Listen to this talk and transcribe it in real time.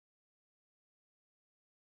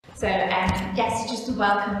Yes, just to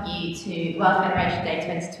welcome you to World Federation Day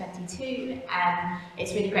 2022.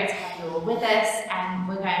 It's really great to have you all with us, and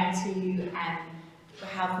we're going to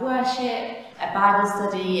have worship, a Bible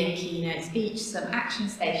study, a keynote speech, some action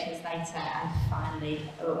stations later, and finally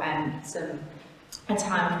a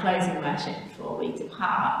time of closing worship before we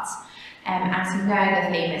depart. As you know,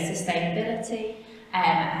 the theme is sustainability,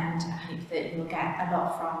 and I hope that you'll get a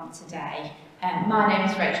lot from today. My name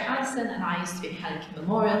is Rachel Allison, and I used to be a Pelican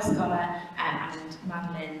Memorial Scholar, and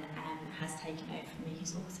Madeline has taken over from me,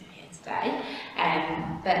 who's also here today.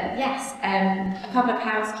 But yes, a couple of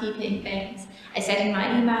housekeeping things. I said in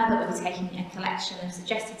my email that we'll be taking a collection of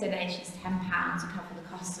suggested donations, £10 to cover the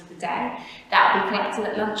costs of the day. That will be collected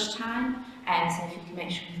at lunchtime, so if you can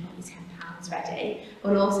make sure you've got your £10 ready.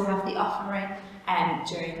 We'll also have the offering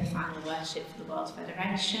during the final worship for the World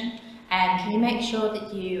Federation. Can you make sure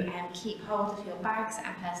that you keep hold of your bags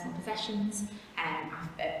and personal possessions?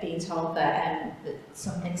 I've been told that,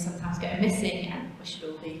 some things sometimes go missing, and we should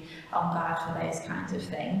all be on guard for those kinds of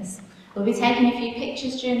things. We'll be taking a few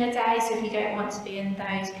pictures during the day, so if you don't want to be in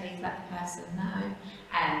those, please let the person know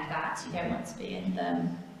that you don't want to be in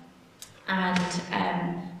them. And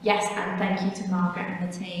yes, and thank you to Margaret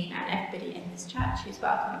and the team and everybody in this church who's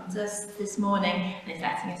welcomed us this morning and is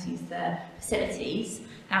letting us use the facilities.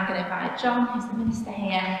 Now I'm going to invite John, who's the minister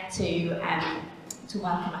here, to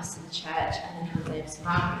welcome us to the church, and then hand over to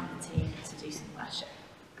Margaret and the team to do some worship.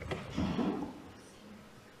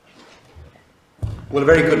 Well, a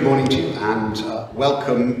very good morning to you, and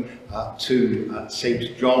welcome to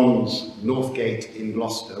St John's, Northgate in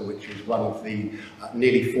Gloucester, which is one of the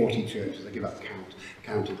nearly 40 churches, I give up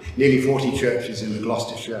counting, nearly 40 churches in the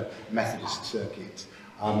Gloucestershire Methodist circuit.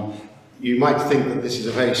 You might think that this is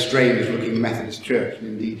a very strange looking Methodist church, and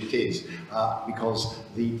indeed it is, because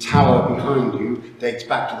the tower behind you dates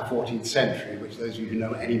back to the 14th century, which those of you who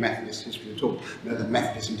know any Methodist history at all know that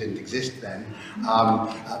Methodism didn't exist then.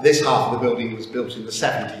 This half of the building was built in the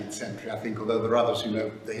 17th century, I think, although there are others who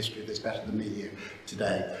know the history of this better than me here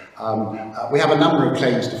today. We have a number of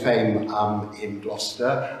claims to fame in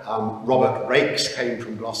Gloucester. Robert Raikes came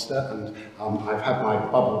from Gloucester, and I've had my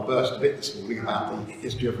bubble burst a bit this morning about the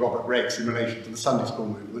history of Robert Raikes in relation to the Sunday school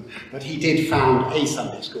movement, but he did found a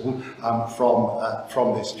Sunday school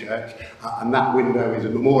from this church, and that window is a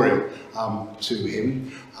memorial to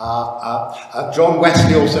him. John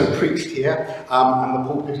Wesley also preached here, and the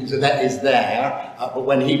pulpit is there, but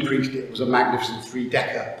when he preached it was a magnificent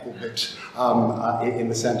 3-decker pulpit in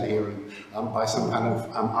the centre here, and by some kind of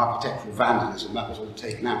architectural vandalism that was all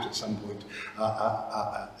taken out at some point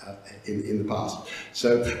in the past.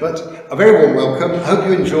 So, but a very warm welcome. I hope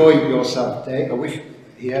you enjoy yourself today. I wish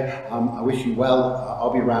you well.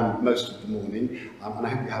 I'll be around most of the morning, and I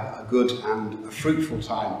hope you have a good and a fruitful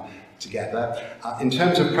time together. In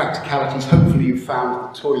terms of practicalities, hopefully you've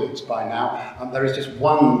found the toilets by now. There is just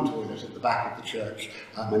one toilet at the back of the church,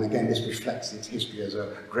 and again this reflects its history as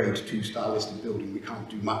a Grade 2 stylistic building. We can't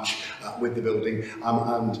do much with the building,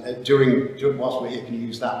 and whilst we're here can you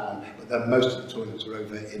use that one, but most of the toilets are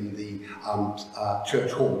over in the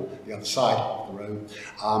church hall, the other side of the road,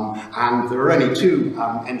 and there are only 2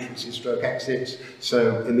 entrances stroke exits,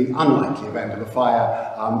 so in the unlikely event of a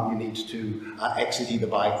fire you need to exit either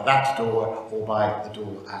by that door or by the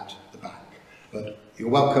door at the back. But you're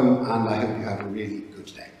welcome, and I hope you have a really good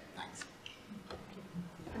day. Thanks.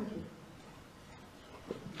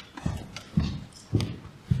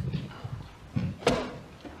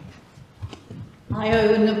 I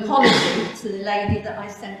owe an apology to the lady that I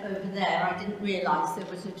sent over there. I didn't realise there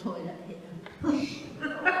was a toilet here.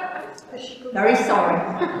 Very sorry.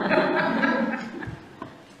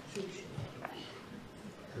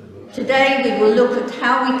 Today we will look at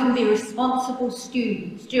how we can be responsible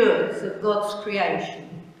stewards of God's creation.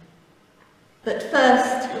 But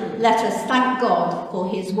first, let us thank God for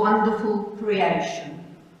his wonderful creation.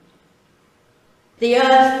 The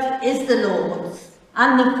earth is the Lord's,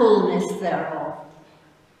 and the fullness thereof,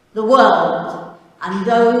 the world, and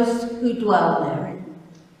those who dwell therein.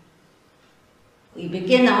 We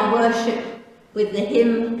begin our worship with the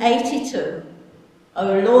hymn 82,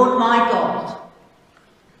 O Lord my God.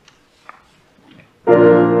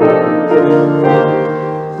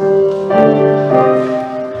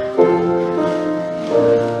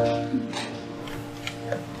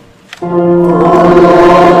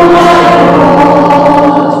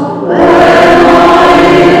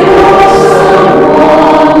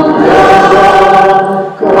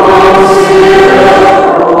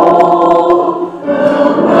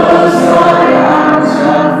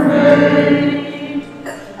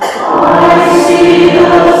 I see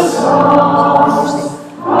the stars.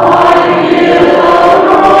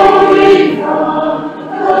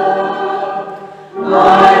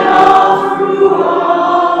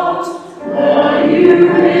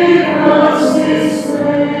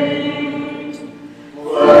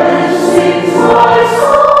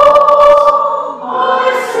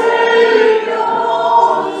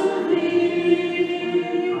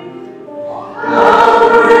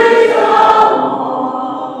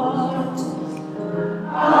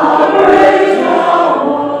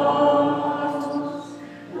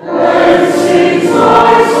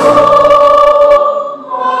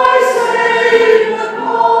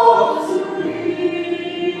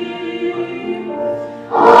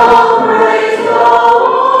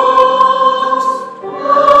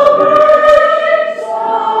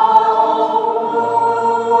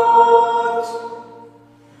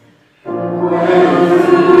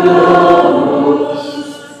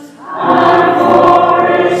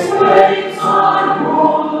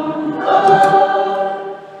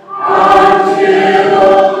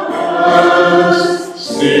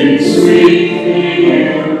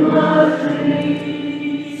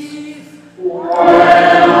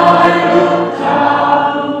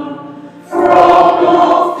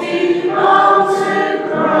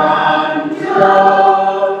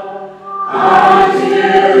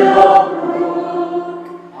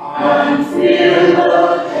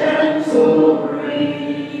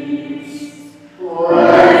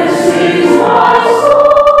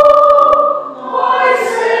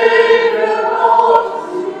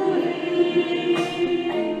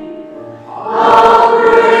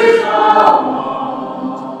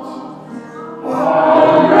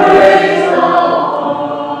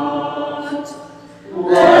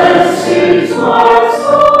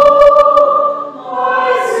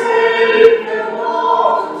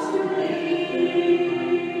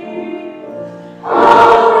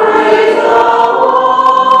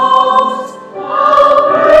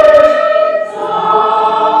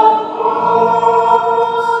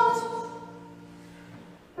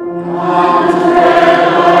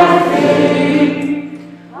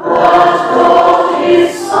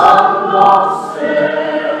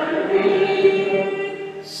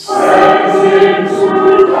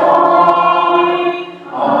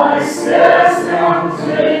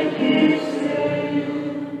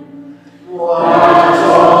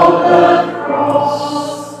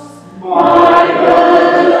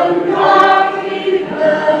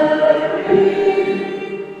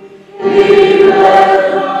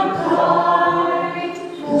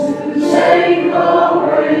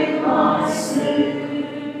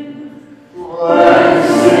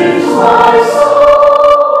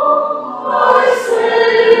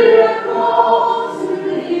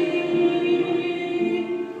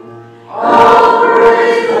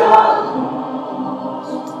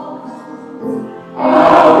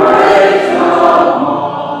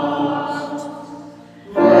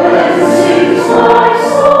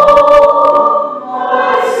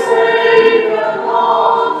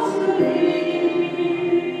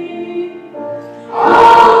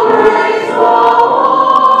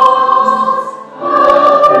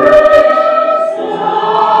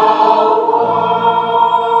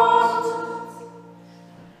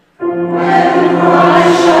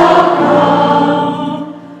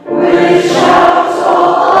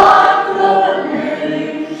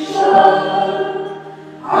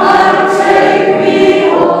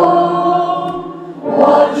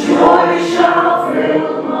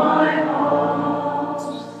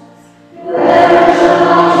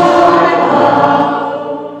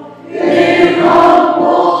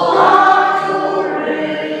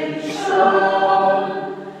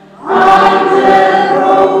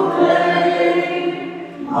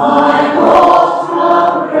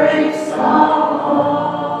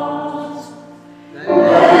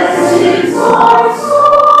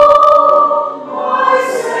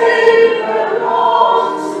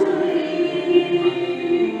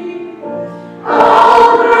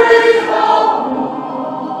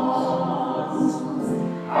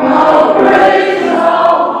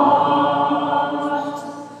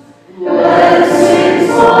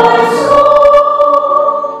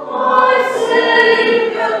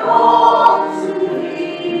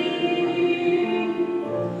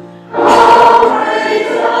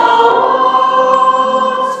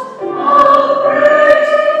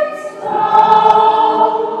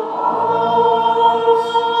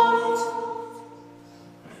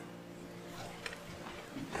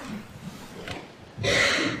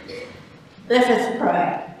 Let us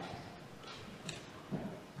pray.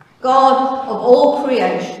 God of all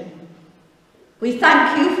creation, we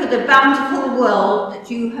thank you for the bountiful world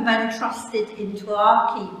that you have entrusted into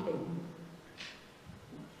our keeping.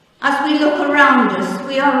 As we look around us,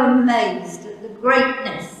 we are amazed at the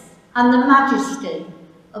greatness and the majesty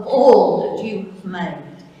of all that you have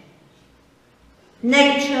made.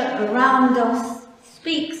 Nature around us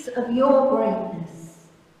speaks of your greatness.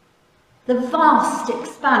 The vast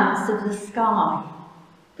expanse of the sky,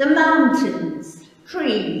 the mountains,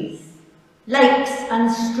 trees, lakes and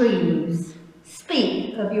streams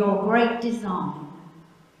speak of your great design.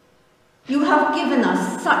 You have given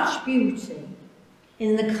us such beauty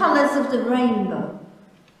in the colours of the rainbow,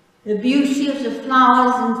 the beauty of the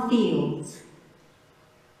flowers and fields.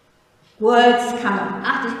 Words cannot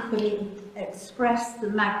adequately express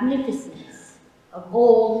the magnificence of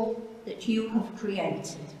all that you have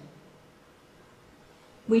created.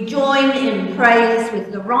 We join in praise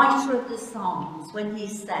with the writer of the Psalms when he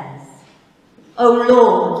says, O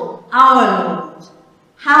Lord, our Lord,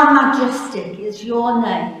 how majestic is your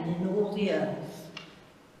name in all the earth.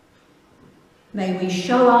 May we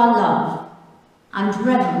show our love and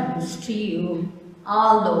reverence to you,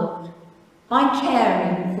 our Lord, by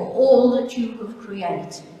caring for all that you have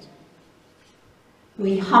created.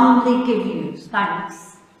 We humbly give you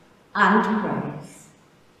thanks and praise.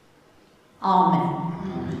 Amen.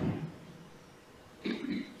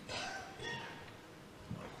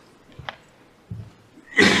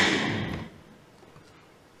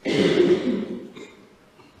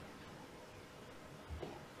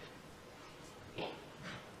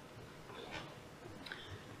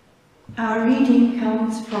 Our reading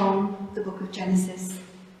comes from the book of Genesis,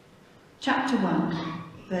 chapter 1,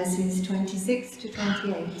 verses 26 to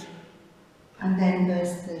 28, and then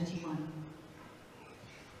verse 31.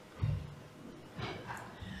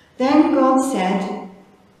 Then God said,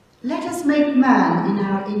 Let us make man in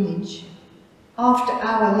our image, after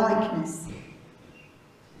our likeness,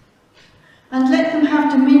 and let them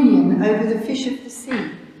have dominion over the fish of the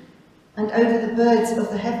sea, and over the birds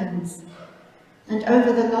of the heavens, and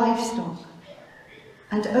over the livestock,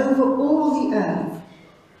 and over all the earth,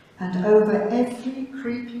 and over every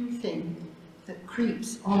creeping thing that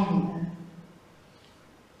creeps on the earth.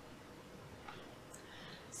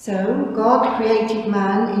 So God created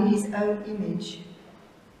man in his own image.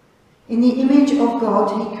 In the image of God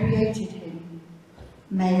he created him.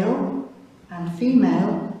 Male and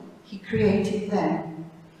female he created them.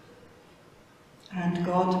 And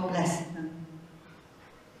God blessed them.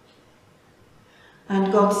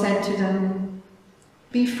 And God said to them,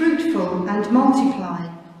 "Be fruitful and multiply,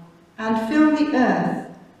 and fill the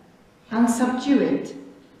earth, and subdue it,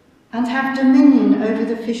 and have dominion over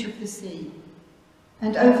the fish of the sea,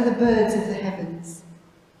 and over the birds of the heavens,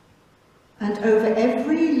 and over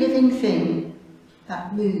every living thing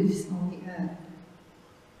that moves on the earth."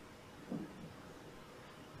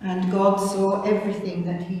 And God saw everything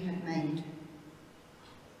that he had made,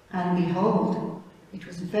 and behold, it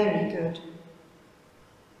was very good.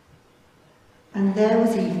 And there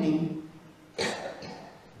was evening,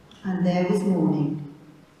 and there was morning,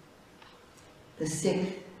 the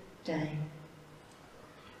 6th day.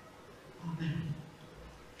 Amen.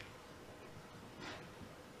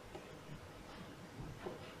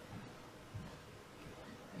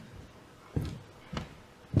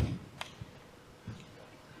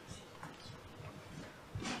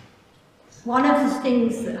 One of the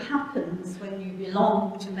things that happens when you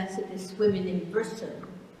belong to Methodist women in Britain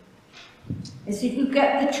is that you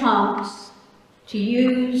get the chance to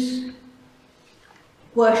use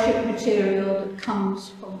worship material that comes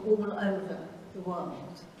from all over the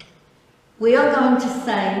world. We are going to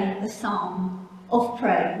say a psalm of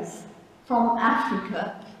praise from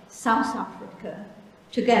Africa, South Africa,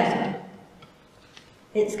 together.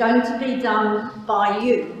 It's going to be done by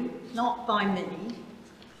you, not by me.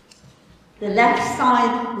 The left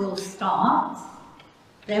side will start,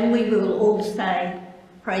 then we will all say,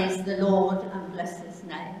 "Praise the Lord and bless his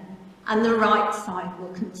name," and the right side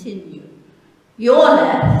will continue. Your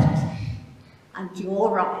left and your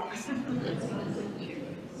right.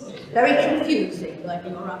 Very confusing when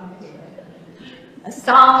you're up here. A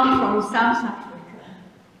psalm from South Africa.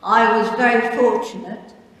 I was very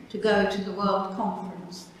fortunate to go to the World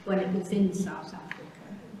Conference when it was in South Africa,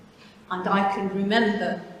 and I can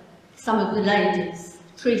remember some of the ladies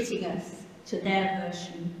treating us to their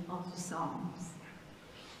version of the Psalms.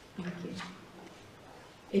 Thank you.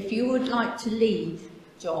 If you would like to lead,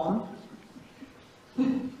 John.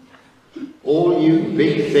 All you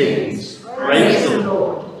big things, praise the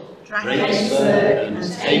Lord. Drakensberg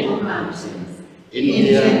and Table Mountain,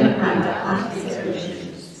 Indian and Atlantic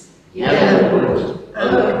Oceans, Yellowwood,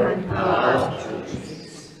 oak and hard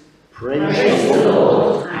trees. Praise the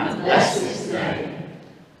Lord and bless his name.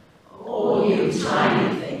 All you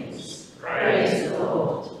tiny things, praise the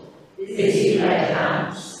Lord. Busy red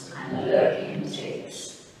ants and lurking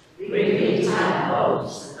ticks, wriggling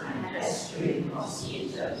tadpoles and pestering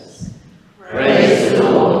mosquitoes. Praise the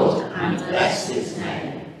Lord and bless his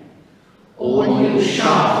name. All you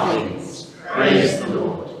sharp things, praise the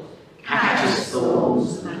Lord. Cactus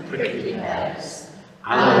thorns and prickly pears,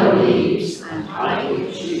 aloe leaves and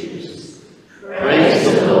high-heeled shoes.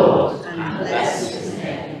 Praise the Lord and bless his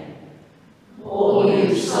name. All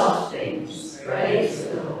you soft things, praise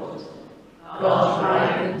the Lord.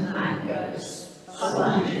 God-ripened mangoes,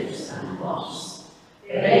 sponges and moss,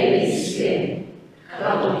 baby skin,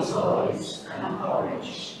 cuddle toys and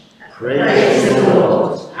porridge. Praise the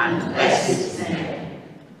Lord and bless his name.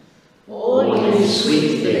 All you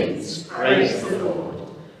sweet things, praise the Lord.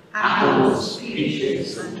 Apples,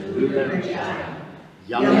 peaches and blueberry jam,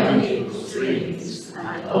 young people's dreams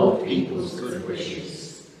and old people's good wishes.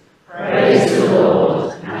 Praise the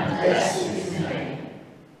Lord and bless his name.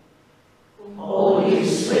 All you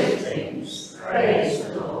swift things, praise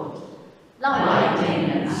the Lord.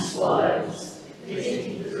 Lightning and swallows,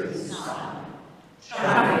 flitting through the sky.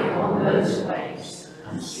 Traffic on motorways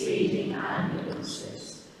and speeding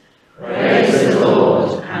ambulances. Praise the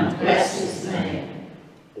Lord and bless his name.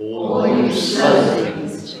 All you slow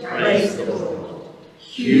things, praise the Lord.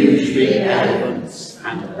 Huge big elephants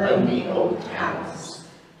and lonely old cows.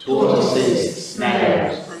 Tortoises,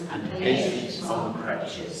 snails, and pigeons on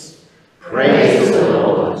crutches. Praise the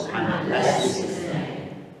Lord and bless his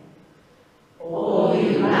name. All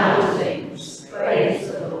you loud things,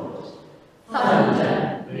 praise the Lord.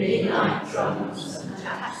 Thunder, midnight drums and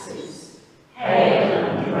taxis, hail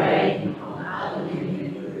and rain on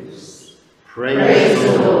aluminium roofs. Praise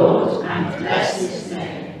the Lord and bless his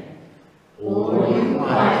name. All you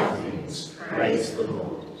quiet things, praise the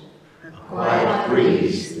Lord. A quiet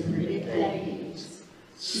breeze in the midday heat,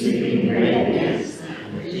 sleeping reindeers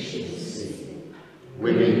and the fish in the sea,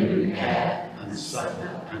 women who care and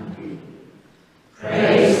suffer and weep.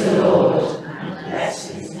 Praise the Lord and bless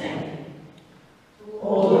his name.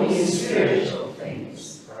 All you spiritual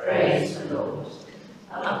things, praise the Lord.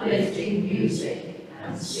 A uplifting music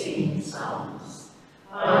and singing songs,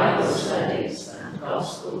 Bible studies and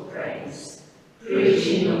gospel praise,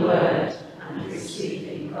 preaching the word and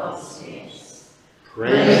receiving God's gifts.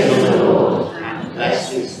 Praise the Lord and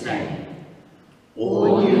bless his name.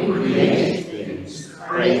 All you created things,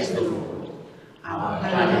 praise the Lord. Our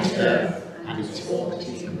planet Earth and its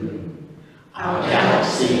orbiting moon, our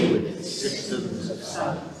galaxy with its systems of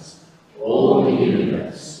suns, all the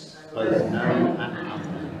universe, both known and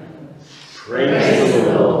unknown. Praise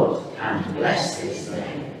the Lord and bless his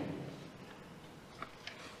name.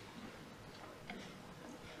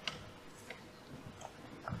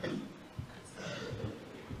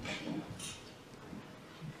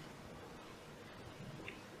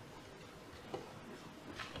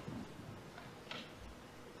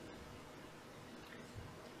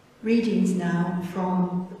 Readings now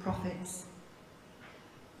from the prophets.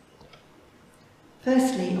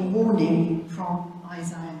 Firstly, a warning from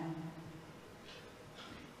Isaiah.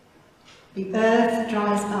 The earth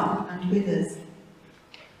dries up and withers.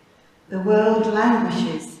 The world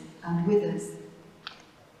languishes and withers.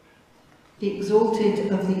 The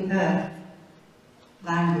exalted of the earth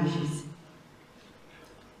languishes.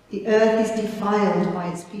 The earth is defiled by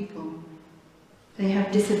its people. They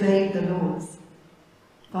have disobeyed the laws,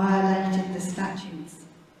 violated the statutes,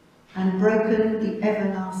 and broken the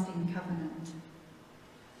everlasting covenant.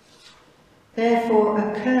 Therefore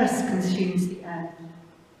a curse consumes the earth.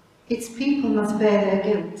 Its people must bear their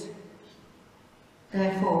guilt.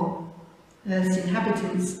 Therefore earth's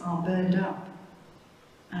inhabitants are burned up,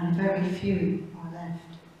 and very few are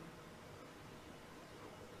left.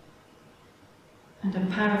 And a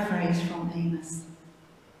paraphrase from Amos,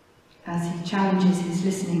 as he challenges his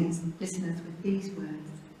listeners with these words.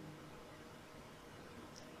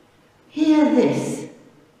 Hear this,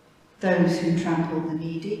 those who trample the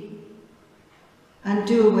needy, and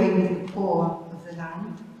do away with the poor of the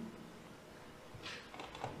land.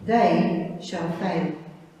 They shall fail.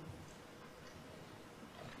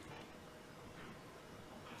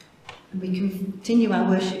 And we continue our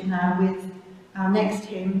worship now with our next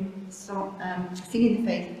hymn, Singing the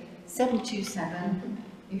Faith 727,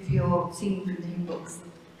 if you're singing from the hymn books.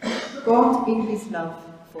 God in his love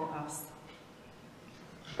for us.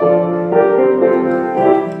 Oh,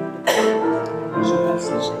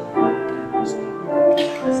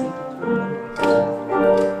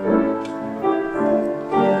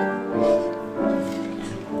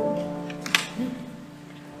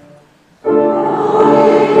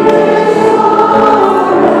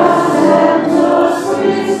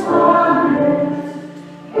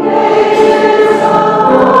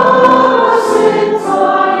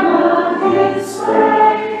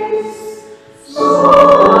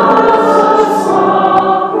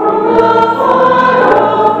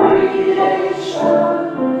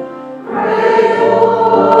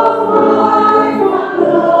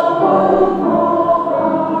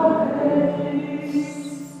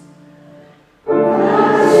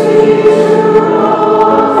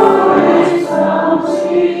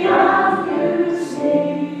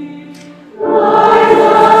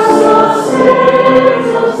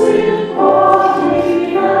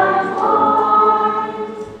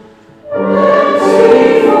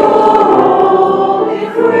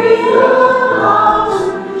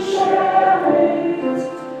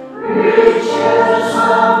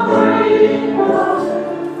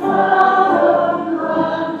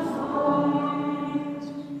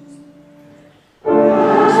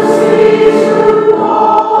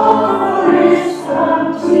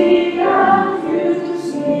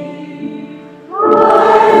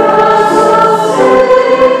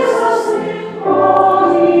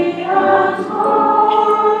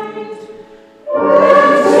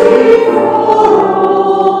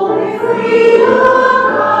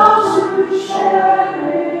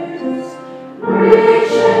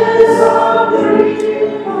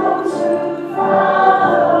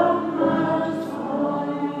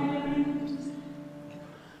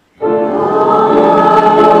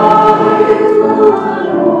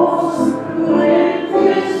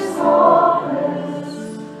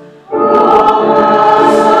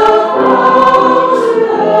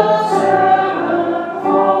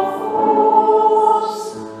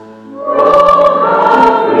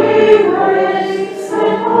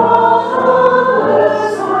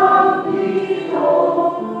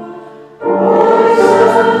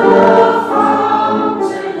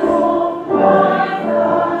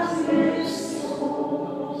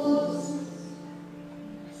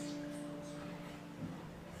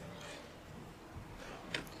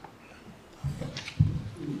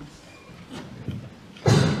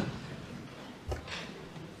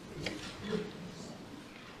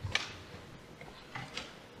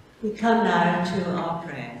 We come now to our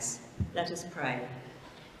prayers. Let us pray.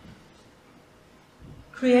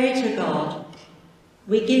 Creator God,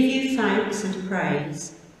 we give you thanks and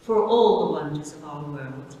praise for all the wonders of our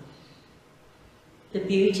world. The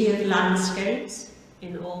beauty of landscapes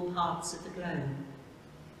in all parts of the globe.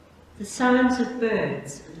 The sounds of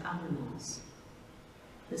birds and animals.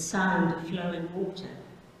 The sound of flowing water.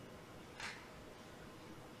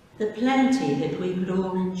 The plenty that we could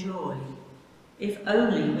all enjoy if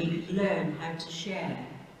only we could learn how to share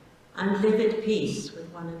and live at peace with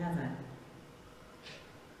one another.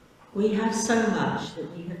 We have so much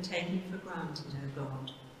that we have taken for granted, O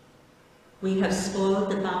God. We have spoiled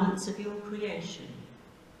the balance of your creation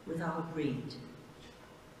with our greed.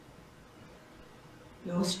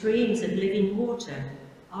 Your streams of living water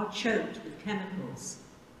are choked with chemicals.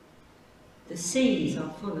 The seas are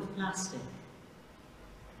full of plastic.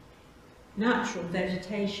 Natural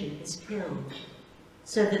vegetation is killed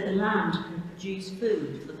so that the land can produce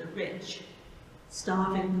food for the rich,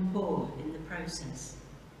 starving the poor in the process,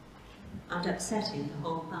 and upsetting the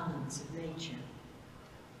whole balance of nature.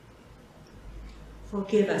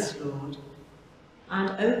 Forgive us, Lord, and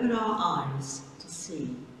open our eyes to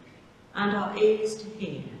see and our ears to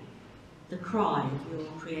hear the cry of your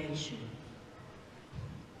creation.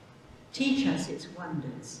 Teach us its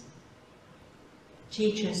wonders.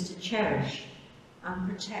 Teach us to cherish and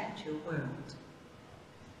protect your world.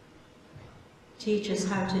 Teach us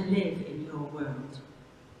how to live in your world,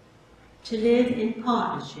 to live in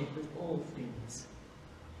partnership with all things,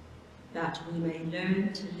 that we may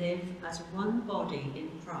learn to live as one body in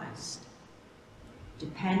Christ,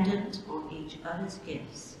 dependent on each other's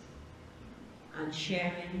gifts and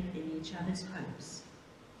sharing in each other's hopes.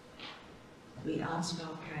 We ask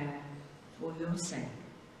our prayer for your sake.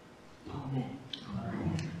 Amen.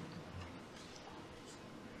 Amen.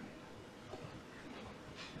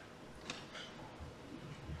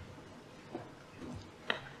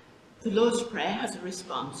 The Lord's Prayer has a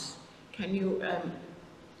response. Can you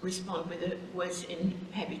respond with the words in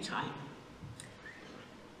heavy time?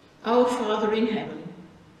 Our Father in heaven,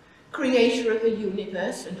 creator of the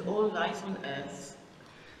universe and all life on earth,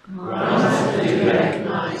 grant that we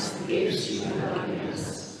recognize the gifts you have given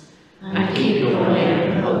us, and keep your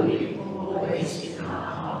name holy always in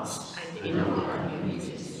our hearts and in our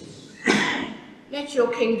communities. Let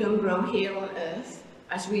your kingdom grow here on earth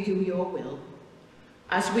as we do your will,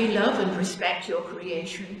 as we love and respect your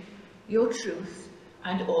creation, your truth,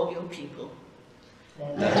 and all your people.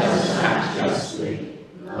 Let us act justly,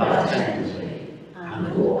 love tenderly,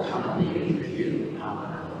 and walk humbly with you, our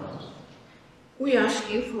God. We ask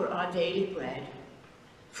you for our daily bread,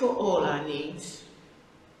 for all our needs.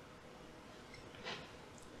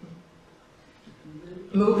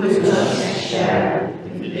 Move us to share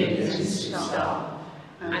with the victims and starve,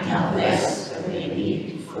 and help us that they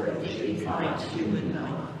need for a dignified human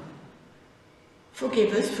life.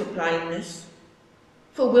 Forgive us for blindness,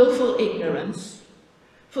 for willful ignorance,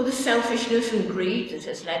 for the selfishness and greed that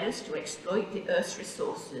has led us to exploit the earth's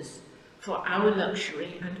resources for our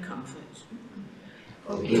luxury and comfort.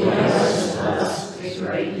 Forgive us for thus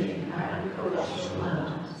degrading agricultural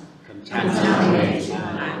land, contaminating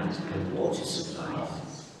land and water supplies.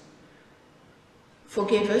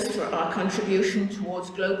 Forgive us for our contribution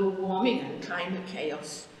towards global warming and climate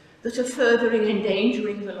chaos that are furthering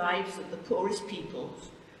endangering the lives of the poorest peoples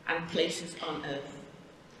and places on earth.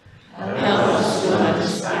 Help us to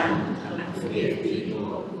understand and forgive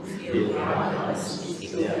people who feel powerless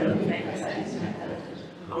is the only effective method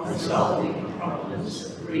of resolving problems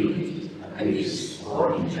of greed, abuse,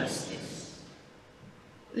 or injustice.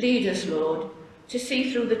 Lead us, Lord, to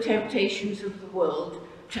see through the temptations of the world,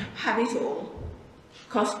 to have it all,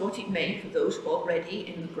 cost what it may for those already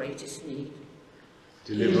in the greatest need.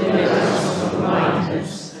 Deliver us from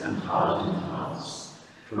blindness and hardened hearts,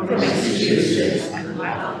 from excuses and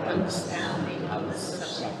lack of understanding of the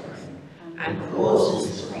suffering, and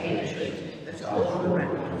causes of hatred that are all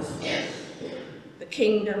around us. The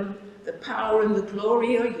kingdom, the power and the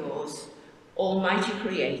glory are yours, Almighty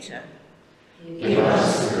Creator. Give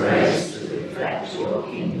us the grace to reflect your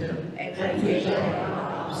kingdom every day of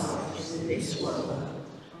our lives in this world.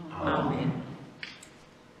 Amen.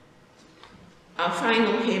 Our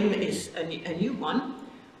final hymn is a new one,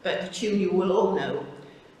 but the tune you will all know.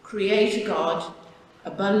 Creator God,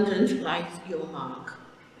 abundant like your mark.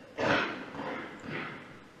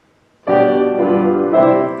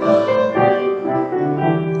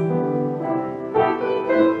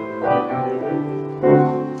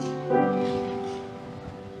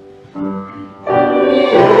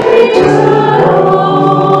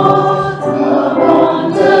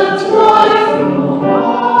 Abundant life, your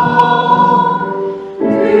mark.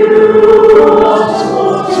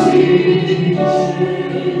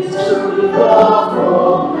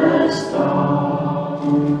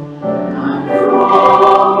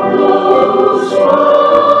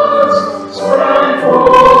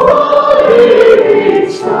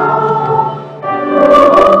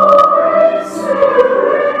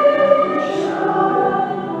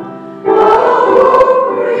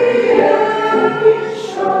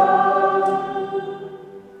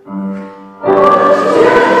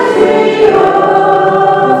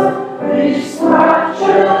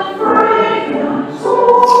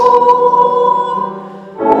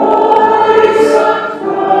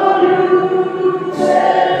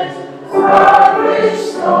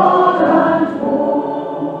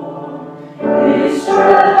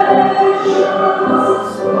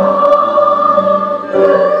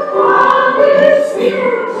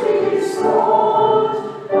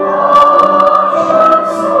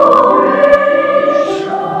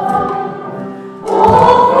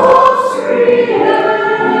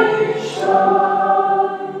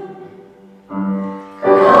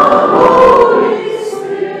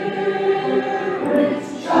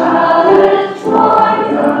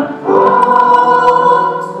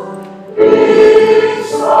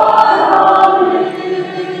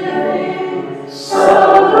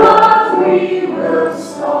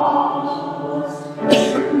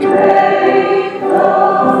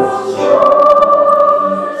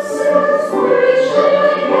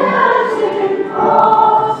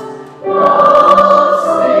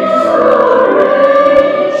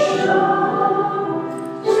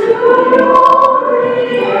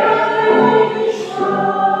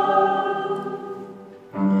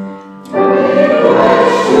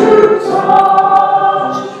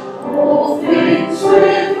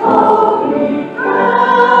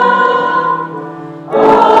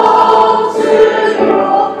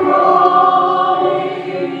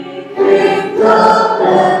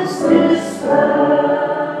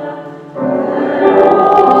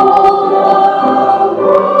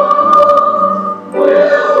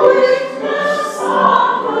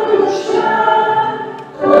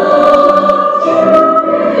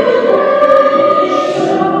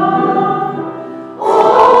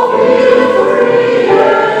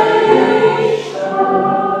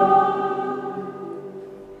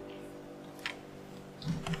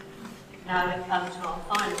 Now we come to our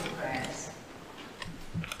final prayers.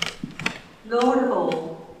 Lord of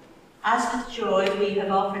all, as with joy we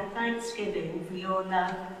have offered thanksgiving for your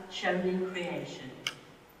love shown in creation,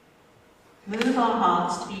 move our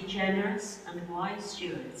hearts to be generous and wise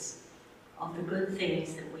stewards of the good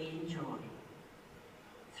things that we enjoy.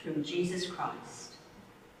 Through Jesus Christ.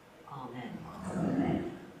 Amen.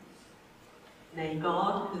 Amen. May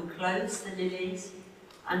God, who clothes the lilies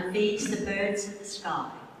and feeds the birds of the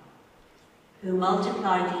sky, who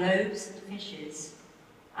multiplied loaves and fishes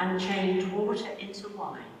and changed water into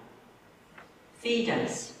wine, feed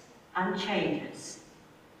us and change us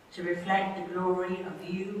to reflect the glory of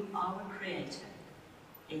you, our Creator,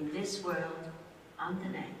 in this world and the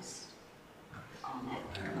next. Amen.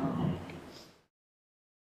 Amen.